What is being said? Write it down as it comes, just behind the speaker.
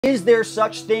Is there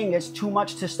such thing as too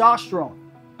much testosterone?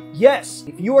 Yes,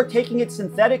 if you are taking it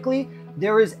synthetically,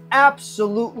 there is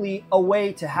absolutely a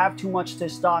way to have too much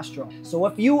testosterone. So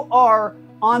if you are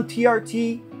on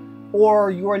TRT,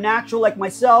 or you are natural like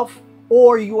myself,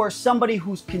 or you are somebody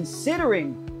who's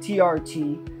considering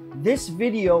TRT, this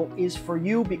video is for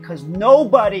you because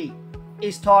nobody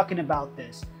is talking about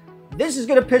this. This is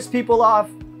gonna piss people off.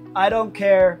 I don't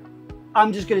care.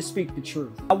 I'm just gonna speak the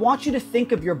truth. I want you to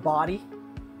think of your body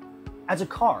as a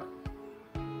car.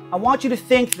 I want you to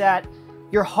think that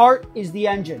your heart is the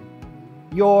engine,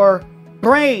 your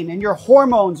brain and your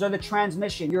hormones are the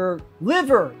transmission, your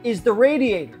liver is the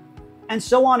radiator, and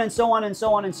so on and so on and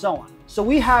so on and so on. So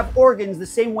we have organs the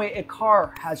same way a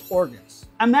car has organs.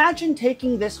 Imagine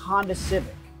taking this Honda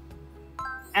Civic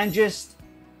and just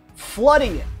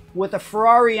flooding it with a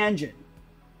Ferrari engine.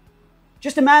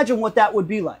 Just imagine what that would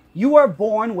be like. You are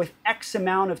born with X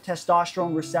amount of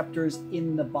testosterone receptors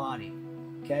in the body,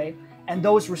 okay? And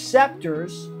those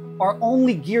receptors are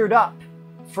only geared up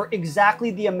for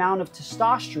exactly the amount of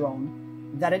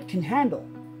testosterone that it can handle.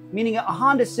 Meaning a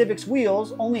Honda Civic's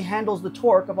wheels only handles the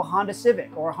torque of a Honda Civic,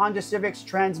 or a Honda Civic's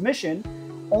transmission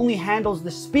only handles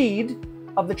the speed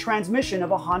of the transmission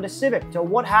of a Honda Civic. So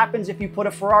what happens if you put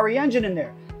a Ferrari engine in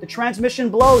there? The transmission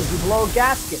blows, you blow a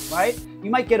gasket, right?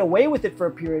 You might get away with it for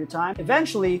a period of time.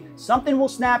 Eventually, something will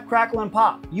snap, crackle, and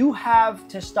pop. You have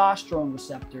testosterone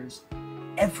receptors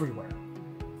everywhere.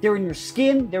 They're in your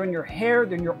skin, they're in your hair,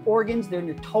 they're in your organs, they're in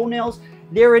your toenails.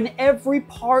 They're in every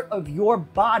part of your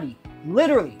body,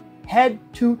 literally, head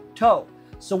to toe.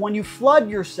 So when you flood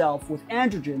yourself with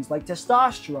androgens like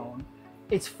testosterone,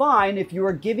 it's fine if you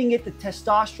are giving it the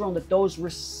testosterone that those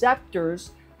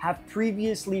receptors have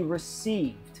previously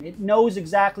received. It knows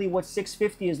exactly what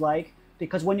 650 is like,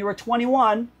 because when you were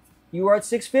 21, you were at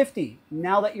 650.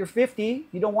 Now that you're 50,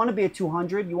 you don't want to be at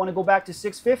 200, you want to go back to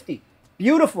 650.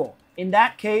 Beautiful. In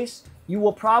that case, you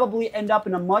will probably end up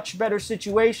in a much better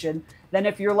situation than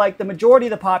if you're like the majority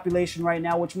of the population right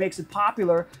now, which makes it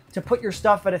popular to put your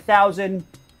stuff at 1,000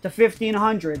 to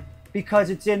 1,500 because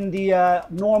it's in the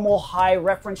normal high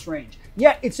reference range.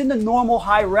 Yeah, it's in the normal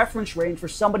high reference range for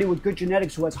somebody with good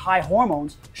genetics who has high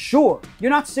hormones. Sure,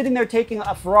 you're not sitting there taking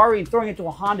a Ferrari and throwing it to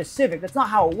a Honda Civic. That's not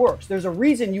how it works. There's a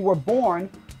reason you were born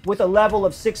with a level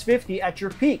of 650 at your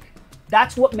peak.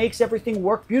 That's what makes everything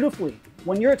work beautifully.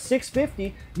 When you're at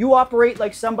 650, you operate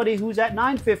like somebody who's at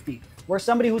 950, where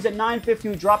somebody who's at 950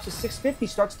 who drops to 650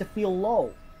 starts to feel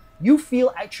low. You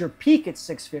feel at your peak at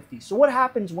 650. So what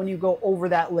happens when you go over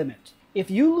that limit? If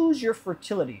you lose your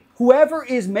fertility, whoever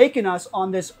is making us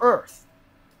on this earth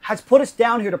has put us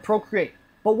down here to procreate.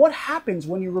 But what happens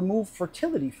when you remove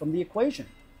fertility from the equation?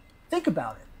 Think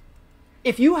about it.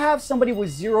 If you have somebody with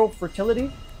zero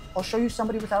fertility, I'll show you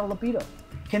somebody without a libido.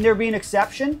 Can there be an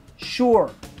exception?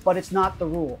 Sure, but it's not the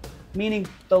rule. Meaning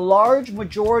the large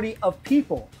majority of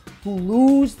people who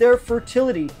lose their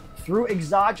fertility through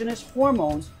exogenous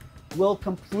hormones will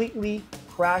completely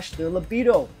crash their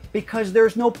libido because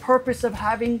there's no purpose of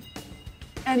having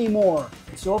any more.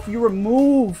 So if you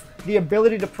remove the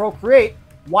ability to procreate,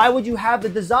 why would you have the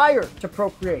desire to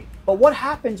procreate? But what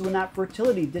happens when that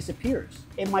fertility disappears?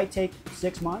 It might take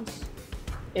 6 months.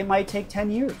 It might take 10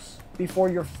 years before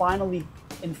you're finally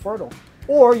infertile.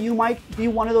 Or you might be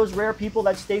one of those rare people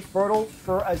that stay fertile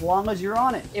for as long as you're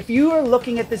on it. If you are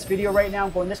looking at this video right now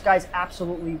and going, this guy's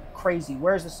absolutely crazy,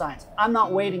 where's the science? I'm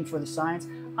not waiting for the science.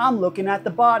 I'm looking at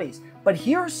the bodies. But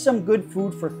here's some good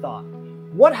food for thought.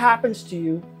 What happens to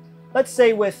you, let's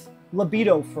say with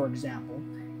libido, for example,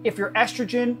 if your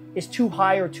estrogen is too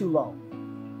high or too low,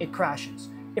 it crashes.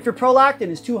 If your prolactin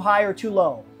is too high or too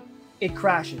low, it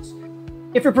crashes.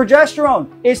 If your progesterone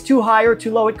is too high or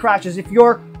too low, it crashes. If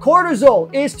your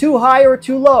cortisol is too high or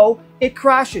too low, it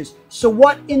crashes. So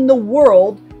what in the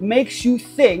world makes you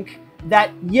think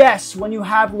that yes, when you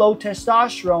have low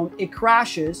testosterone, it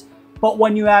crashes, but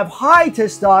when you have high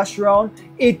testosterone,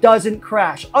 it doesn't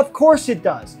crash? Of course it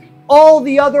does. All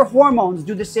the other hormones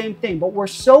do the same thing, but we're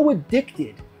so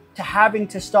addicted to having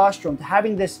testosterone, to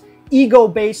having this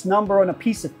ego-based number on a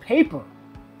piece of paper,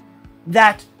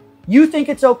 that you think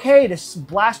it's okay to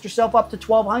blast yourself up to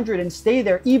 1,200 and stay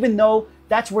there, even though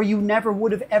that's where you never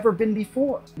would have ever been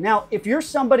before. Now, if you're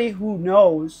somebody who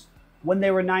knows when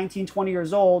they were 19, 20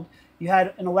 years old, you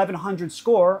had an 1,100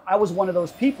 score. I was one of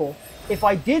those people. If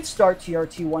I did start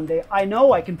TRT one day, I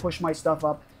know I can push my stuff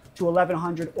up to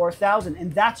 1,100 or 1,000,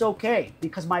 and that's okay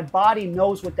because my body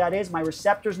knows what that is. My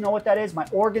receptors know what that is. My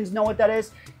organs know what that is.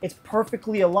 It's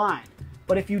perfectly aligned.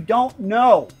 But if you don't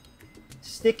know,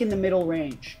 stick in the middle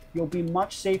range. You'll be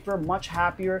much safer, much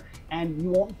happier, and you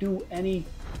won't do any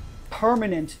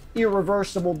permanent,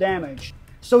 irreversible damage.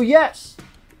 So yes,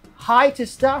 high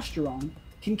testosterone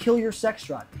can kill your sex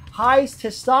drive. High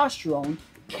testosterone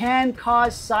can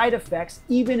cause side effects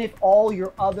even if all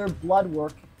your other blood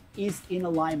work is in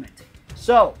alignment.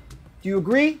 So, do you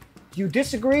agree? Do you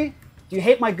disagree? Do you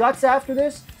hate my guts after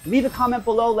this? Leave a comment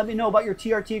below. Let me know about your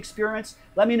TRT experience.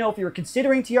 Let me know if you're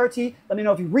considering TRT. Let me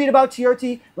know if you read about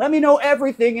TRT. Let me know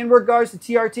everything in regards to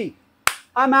TRT.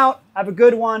 I'm out. Have a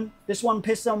good one. This one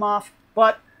pissed them off,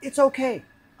 but it's okay.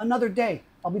 Another day.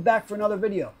 I'll be back for another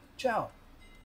video. Ciao.